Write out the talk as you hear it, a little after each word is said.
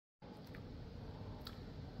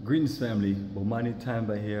Greetings family, Bomani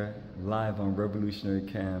Tyehimba here, live on Revolutionary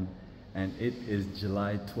Cam, and it is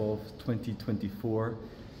July 12th, 2024,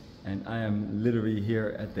 and I am literally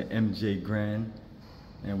here at the MJ Grand,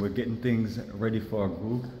 and we're getting things ready for our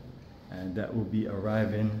group, and that will be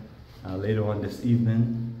arriving later on this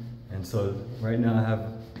evening. And so right now I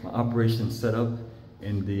have my operation set up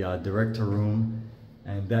in the director room,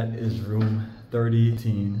 and that is room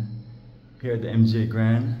 3018 here at the MJ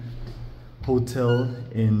Grand Hotel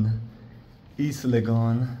in East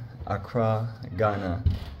Legon, Accra, Ghana.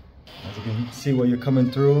 As you can see where you're coming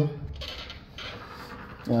through.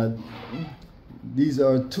 These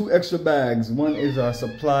are two extra bags. One is our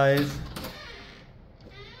supplies,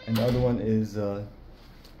 and the other one is an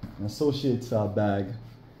associate's bag.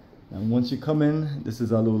 And once you come in, this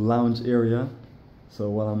is our little lounge area. So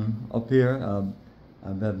while I'm up here,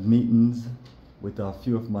 I've had meetings with a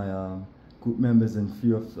few of my group members and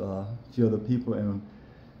few other people, and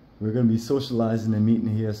we're going to be socializing and meeting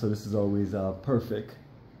here, so this is always perfect,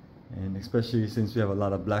 and especially since we have a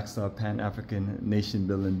lot of Black Star Pan-African nation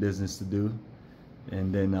building business to do,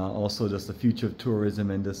 and then also just the future of tourism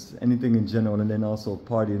and just anything in general, and then also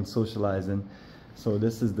party and socializing. So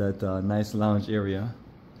this is that nice lounge area.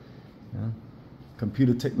 Yeah.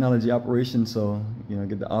 Computer technology operation, so you know,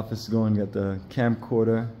 get the office going, get the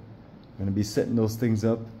camcorder. Going to be setting those things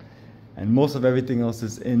up. And most of everything else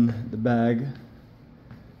is in the bag.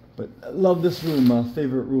 But I love this room, my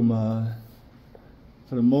favorite room.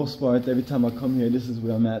 For the most part, every time I come here, this is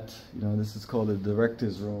where I'm at. You know, this is called the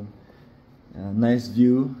director's room. Nice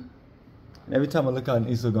view. And every time I look out in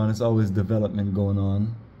East Legon, it's always development going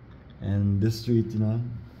on. And this street, you know,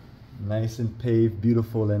 nice and paved,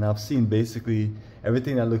 beautiful. And I've seen basically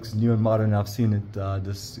everything that looks new and modern. I've seen it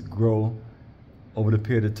just grow over the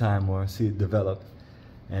period of time, or see it develop.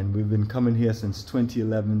 And we've been coming here since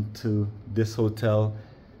 2011 to this hotel,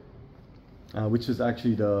 which was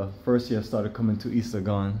actually the first year I started coming to East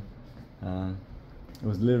Legon. It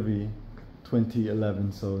was literally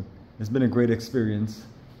 2011, so it's been a great experience.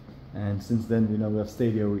 And since then, you know, we have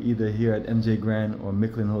stayed here. We're either here at MJ Grand or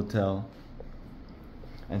Micklin Hotel.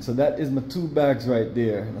 And so that is my two bags right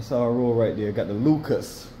there. That's how I roll right there. Got the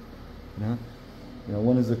Lucas. You know,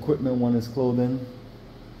 one is equipment, one is clothing.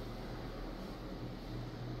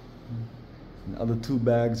 And the other two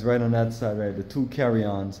bags right on that side, right, the two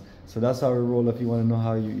carry-ons. So that's how we roll if you want to know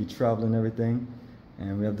how you travel and everything.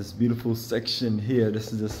 And we have this beautiful section here.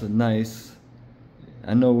 This is just a nice,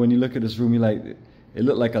 I know when you look at this room, you like, it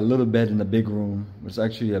looked like a little bed in a big room. It's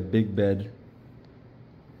actually a big bed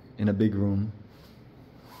in a big room.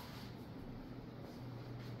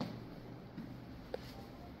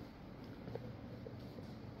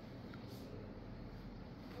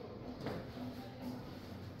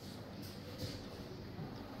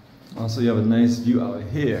 Also, you have a nice view out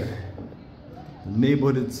here, the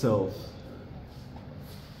neighborhood itself.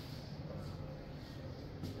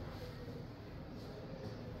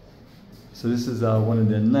 So this is one of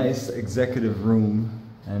the nice executive room,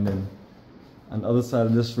 and then on the other side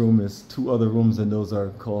of this room is two other rooms, and those are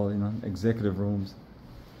called, you know, executive rooms.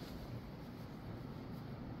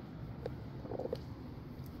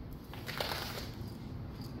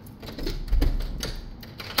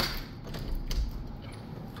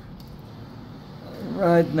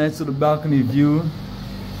 Right, nice little balcony view.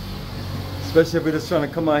 Especially if we're just trying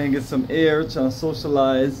to come out here and get some air, trying to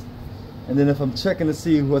socialize. And then if I'm checking to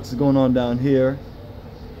see what's going on down here,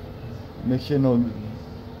 make sure no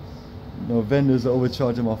vendors are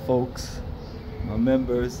overcharging my folks, my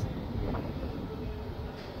members.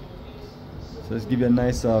 So let's give you a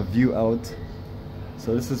nice view out.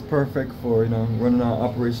 So this is perfect for, you know, running our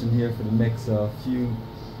operation here for the next few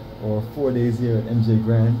or 4 days here at MJ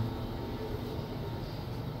Grand.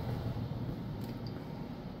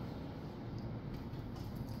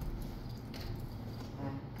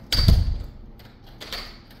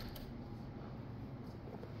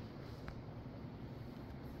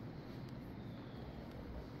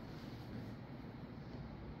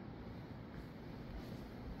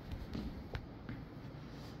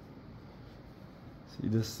 You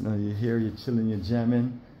just, you know, you're here, you're chilling, you're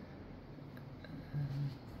jamming.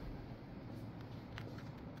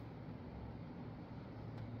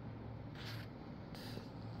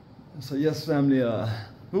 So yes, family.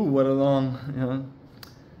 What a long, you know,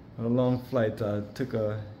 what a long flight. Took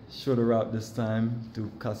a shorter route this time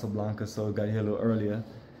to Casablanca, so got here a little earlier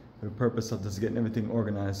for the purpose of just getting everything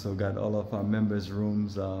organized. So got all of our members'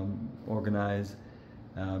 rooms organized.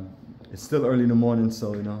 It's still early in the morning,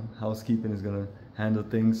 so you know, housekeeping is gonna handle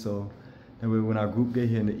things. So that way, when our group get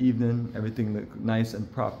here in the evening, everything look nice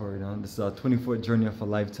and proper. You know, this is our 24th journey of a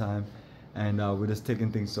lifetime, and we're just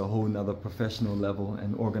taking things to a whole nother professional level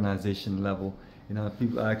and organization level. You know,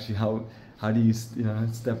 people are actually, how do you, you know,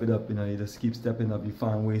 step it up? You know, you just keep stepping up. You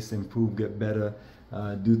find ways to improve, get better,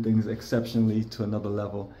 do things exceptionally to another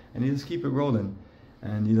level, and you just keep it rolling.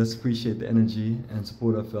 And you just appreciate the energy and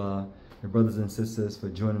support of your brothers and sisters for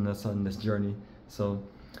joining us on this journey. So,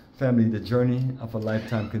 family, the journey of a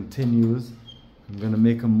lifetime continues. I'm gonna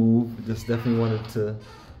make a move. Just definitely wanted to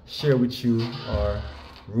share with you our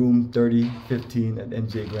room 3015 at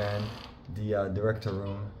NJ Grand, the director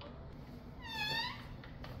room.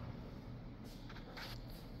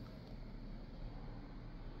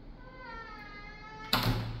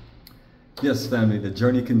 Yes, family, the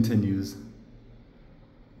journey continues.